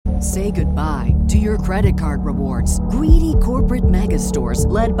Say goodbye to your credit card rewards. Greedy corporate mega stores,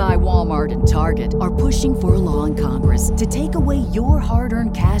 led by Walmart and Target, are pushing for a law in Congress to take away your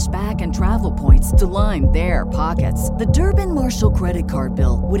hard-earned cash back and travel points to line their pockets. The Durbin-Marshall credit card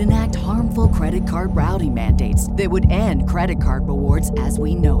bill would enact harmful credit card routing mandates that would end credit card rewards as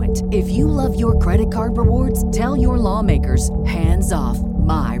we know it. If you love your credit card rewards, tell your lawmakers, hands off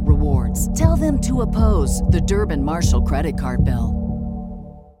my rewards. Tell them to oppose the Durbin-Marshall credit card bill.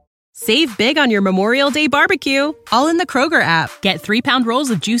 Save big on your Memorial Day barbecue, all in the Kroger app. Get 3-pound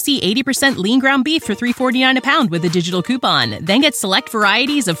rolls of juicy 80% lean ground beef for $3.49 a pound with a digital coupon. Then get select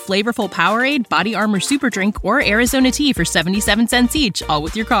varieties of flavorful Powerade, Body Armor Super Drink, or Arizona tea for 77 cents each, all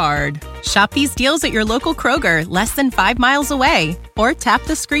with your card. Shop these deals at your local Kroger, less than 5 miles away. Or tap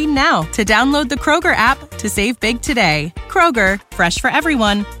the screen now to download the Kroger app to save big today. Kroger, fresh for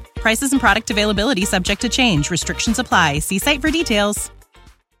everyone. Prices and product availability subject to change. Restrictions apply. See site for details.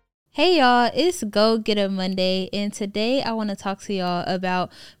 Hey y'all, it's Go Get It Monday, and today I want to talk to y'all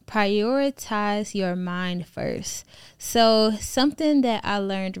about prioritize your mind first. So something that I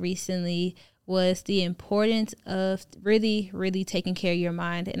learned recently was the importance of really taking care of your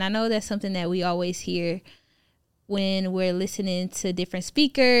mind. And I know that's something that we always hear when we're listening to different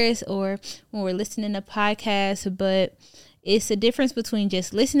speakers or when we're listening to podcasts, but it's a difference between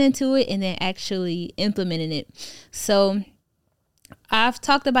just listening to it and then actually implementing it. So I've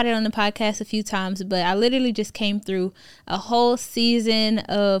talked about it on the podcast a few times, but I literally just came through a whole season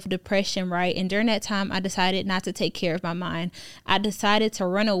of depression, right? And during that time, I decided not to take care of my mind. I decided to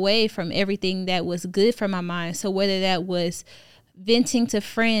run away from everything that was good for my mind. So whether that was venting to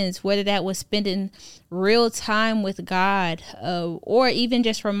friends, whether that was spending real time with God, or even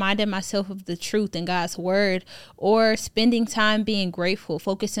just reminding myself of the truth in God's word, or spending time being grateful,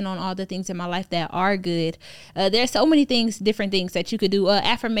 focusing on all the things in my life that are good. There's so many things, different things that you could do,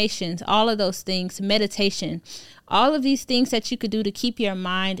 affirmations, all of those things, meditation, all of these things that you could do to keep your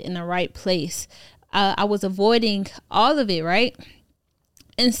mind in the right place. I was avoiding all of it, right?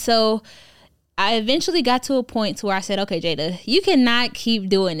 And so I eventually got to a point to where I said, okay, Jayda, you cannot keep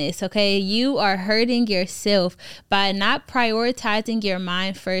doing this, okay? You are hurting yourself by not prioritizing your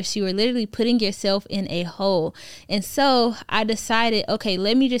mind first. You are literally putting yourself in a hole. And so I decided, okay,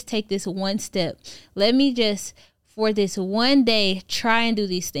 let me just take this one step. Let me just, for this one day, try and do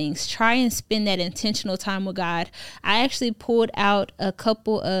these things. Try and spend that intentional time with God. I actually pulled out a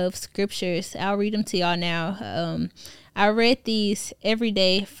couple of scriptures. I'll read them to y'all now. I read these every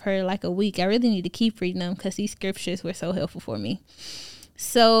day for like a week. I really need to keep reading them because these scriptures were so helpful for me.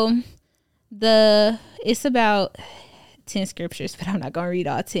 So it's about 10 scriptures, but I'm not going to read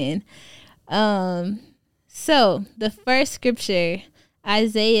all 10. So the first scripture,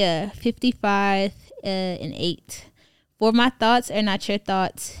 Isaiah 55 and 8. For my thoughts are not your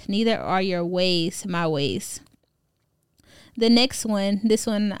thoughts, neither are your ways my ways. The next one, this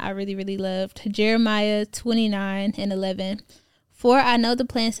one I really loved, Jeremiah 29 and 11. For I know the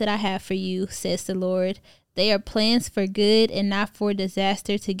plans that I have for you, says the Lord. They are plans for good and not for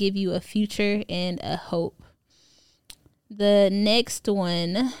disaster, to give you a future and a hope. The next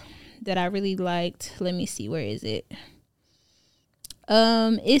one that I really liked, let me see, where is it?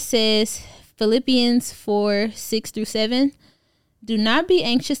 It says Philippians 4, 6 through 7. Do not be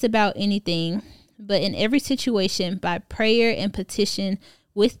anxious about anything, but in every situation, by prayer and petition,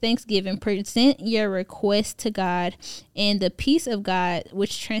 with thanksgiving, present your request to God, and the peace of God,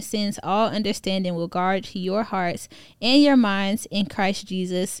 which transcends all understanding, will guard your hearts and your minds in Christ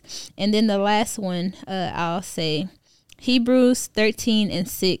Jesus. And then the last one, I'll say, Hebrews 13 and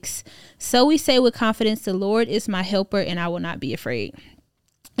 6. So we say with confidence, the Lord is my helper, and I will not be afraid.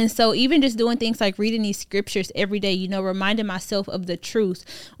 And so even just doing things like reading these scriptures every day, reminding myself of the truth,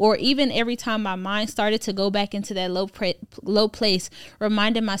 or even every time my mind started to go back into that low place,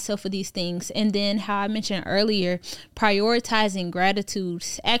 reminding myself of these things. And then how I mentioned earlier, prioritizing gratitude,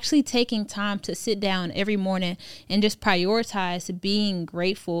 actually taking time to sit down every morning and just prioritize being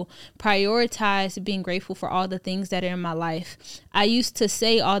grateful for all the things that are in my life. I used to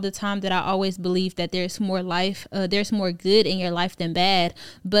say all the time that I always believe that there's more good in your life than bad.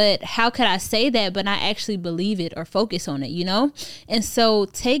 But how could I say that but not actually believe it or focus on it, And so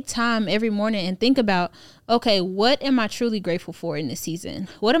take time every morning and think about, okay, what am I truly grateful for in this season?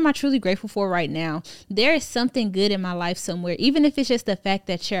 What am I truly grateful for right now? There is something good in my life somewhere, even if it's just the fact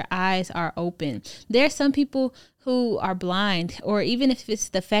that your eyes are open. There are some people who are blind, or even if it's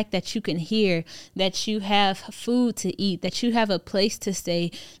the fact that you can hear, that you have food to eat, that you have a place to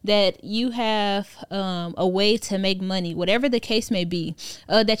stay, that you have a way to make money, whatever the case may be,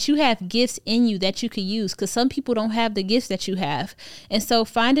 that you have gifts in you that you could use, because some people don't have the gifts that you have. And so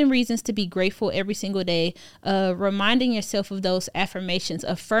finding reasons to be grateful every single day, reminding yourself of those affirmations,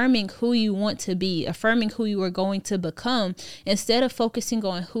 affirming who you want to be, affirming who you are going to become, instead of focusing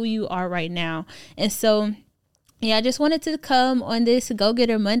on who you are right now. And so yeah, I just wanted to come on this Go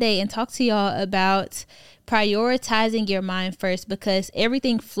Getter Monday and talk to y'all about prioritizing your mind first, because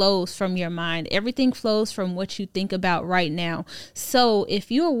everything flows from your mind. Everything flows from what you think about right now. So if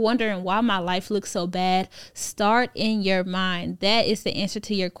you're wondering why my life looks so bad, start in your mind. That is the answer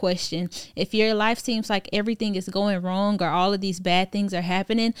to your question. If your life seems like everything is going wrong or all of these bad things are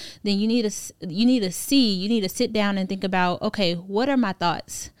happening, then you need to sit down and think about, okay, what are my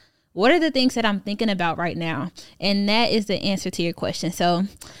thoughts? What are the things that I'm thinking about right now? And that is the answer to your question. So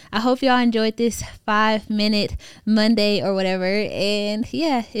I hope y'all enjoyed this 5-minute Monday or whatever. And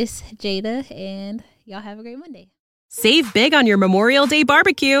yeah, it's Jayda, and y'all have a great Monday. Save big on your Memorial Day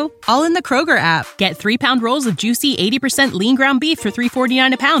barbecue, all in the Kroger app. Get 3-pound rolls of juicy 80% lean ground beef for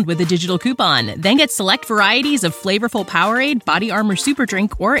 $3.49 a pound with a digital coupon. Then get select varieties of flavorful Powerade, Body Armor Super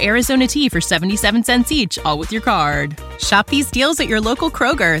Drink, or Arizona tea for 77 cents each, all with your card. Shop these deals at your local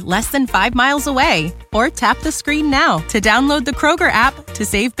Kroger, less than 5 miles away. Or tap the screen now to download the Kroger app to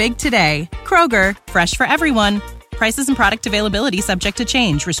save big today. Kroger, fresh for everyone. Prices and product availability subject to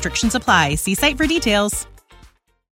change. Restrictions apply. See site for details.